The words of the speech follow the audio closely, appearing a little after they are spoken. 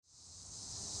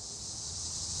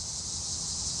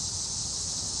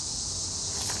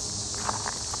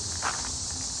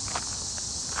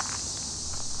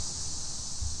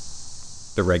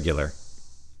The regular.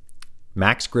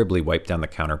 Max Gribley wiped down the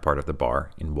counterpart of the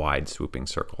bar in wide, swooping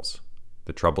circles.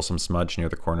 The troublesome smudge near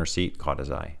the corner seat caught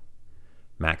his eye.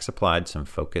 Max applied some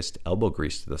focused elbow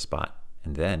grease to the spot,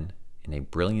 and then, in a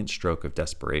brilliant stroke of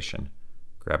desperation,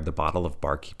 grabbed the bottle of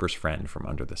Barkeeper's Friend from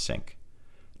under the sink.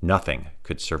 Nothing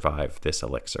could survive this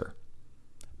elixir.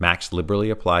 Max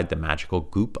liberally applied the magical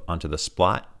goop onto the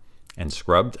splot and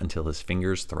scrubbed until his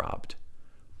fingers throbbed.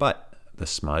 But the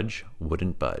smudge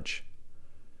wouldn't budge.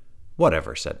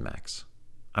 "Whatever," said Max.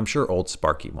 "I'm sure Old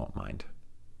Sparky won't mind."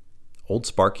 Old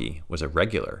Sparky was a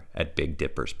regular at Big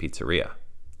Dipper's Pizzeria.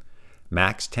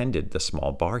 Max tended the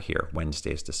small bar here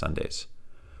Wednesdays to Sundays.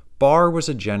 Bar was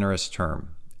a generous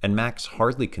term, and Max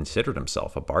hardly considered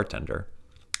himself a bartender.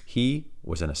 He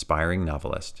was an aspiring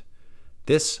novelist.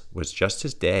 This was just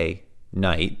his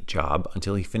night job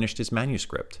until he finished his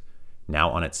manuscript,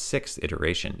 now on its 6th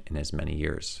iteration in as many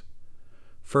years.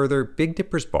 Further, Big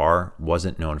Dipper's bar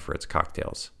wasn't known for its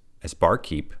cocktails. As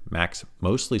barkeep, Max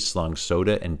mostly slung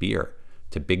soda and beer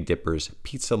to Big Dipper's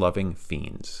pizza-loving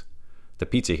fiends. The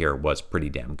pizza here was pretty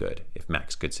damn good, if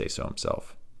Max could say so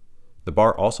himself. The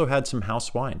bar also had some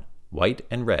house wine, white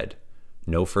and red.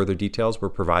 No further details were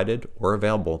provided or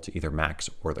available to either Max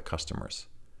or the customers.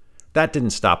 That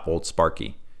didn't stop Old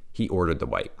Sparky. He ordered the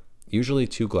white, usually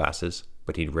 2 glasses,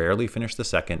 but he'd rarely finish the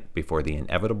second before the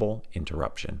inevitable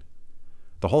interruption.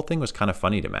 The whole thing was kind of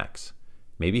funny to Max.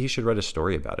 Maybe he should write a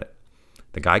story about it.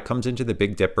 The guy comes into the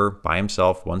Big Dipper by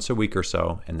himself once a week or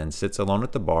so and then sits alone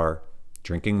at the bar,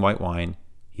 drinking white wine,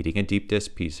 eating a deep dish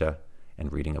pizza,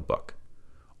 and reading a book.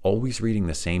 Always reading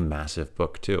the same massive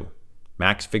book, too.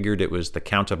 Max figured it was The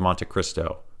Count of Monte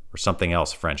Cristo or something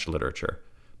else French literature.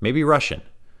 Maybe Russian.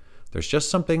 There's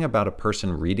just something about a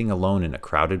person reading alone in a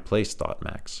crowded place, thought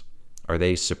Max. Are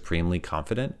they supremely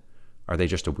confident? Are they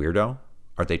just a weirdo?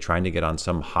 Are they trying to get on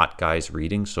some hot guy's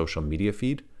reading social media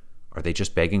feed? Are they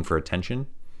just begging for attention?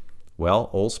 Well,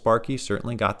 Old Sparky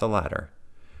certainly got the latter.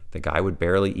 The guy would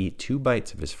barely eat 2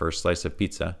 bites of his first slice of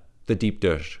pizza. The deep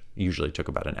dish usually took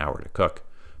about an hour to cook,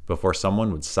 before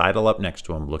someone would sidle up next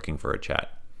to him looking for a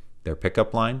chat. Their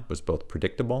pickup line was both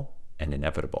predictable and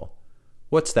inevitable.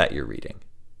 "What's that you're reading?"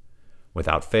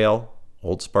 Without fail,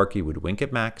 Old Sparky would wink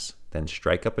at Max, then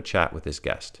strike up a chat with his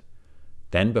guest.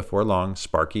 Then, before long,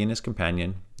 Sparky and his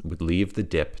companion would leave the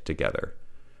dip together.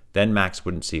 Then Max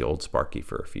wouldn't see Old Sparky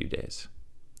for a few days.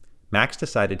 Max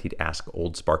decided he'd ask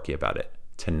Old Sparky about it,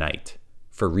 tonight,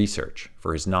 for research,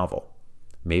 for his novel.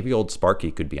 Maybe Old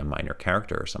Sparky could be a minor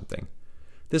character or something.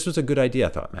 This was a good idea,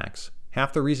 thought Max.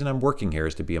 Half the reason I'm working here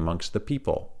is to be amongst the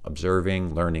people,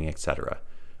 observing, learning, etc.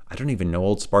 I don't even know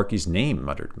Old Sparky's name,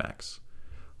 muttered Max.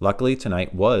 Luckily,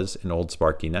 tonight was an Old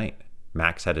Sparky night.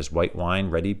 Max had his white wine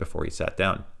ready before he sat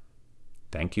down.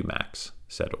 "Thank you, Max,"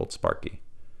 said Old Sparky.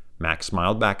 Max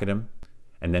smiled back at him,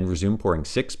 and then resumed pouring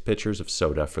 6 pitchers of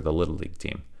soda for the Little League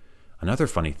team. Another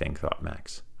funny thing, thought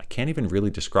Max. I can't even really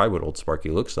describe what Old Sparky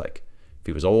looks like. If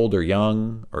he was old or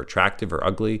young, or attractive or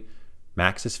ugly,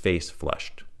 Max's face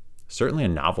flushed. Certainly a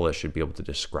novelist should be able to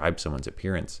describe someone's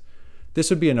appearance. This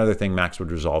would be another thing Max would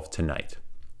resolve tonight.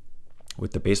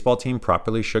 With the baseball team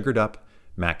properly sugared up,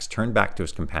 Max turned back to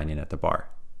his companion at the bar.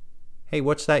 "Hey,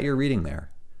 what's that you're reading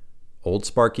there?" Old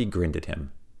Sparky grinned at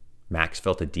him. Max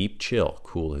felt a deep chill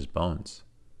cool his bones.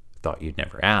 "Thought you'd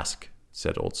never ask,"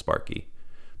 said Old Sparky.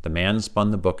 The man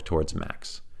spun the book towards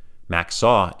Max. Max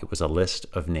saw it was a list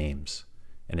of names,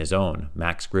 and his own,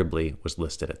 Max Gribley, was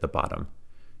listed at the bottom.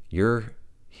 "You're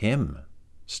him,"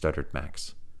 stuttered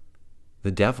Max.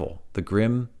 "The devil, the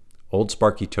grim..." Old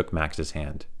Sparky took Max's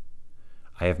hand.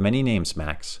 "I have many names,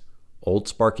 Max. Old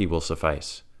Sparky will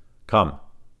suffice. Come,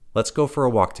 let's go for a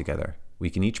walk together.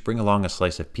 We can each bring along a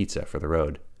slice of pizza for the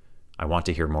road. I want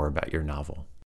to hear more about your novel."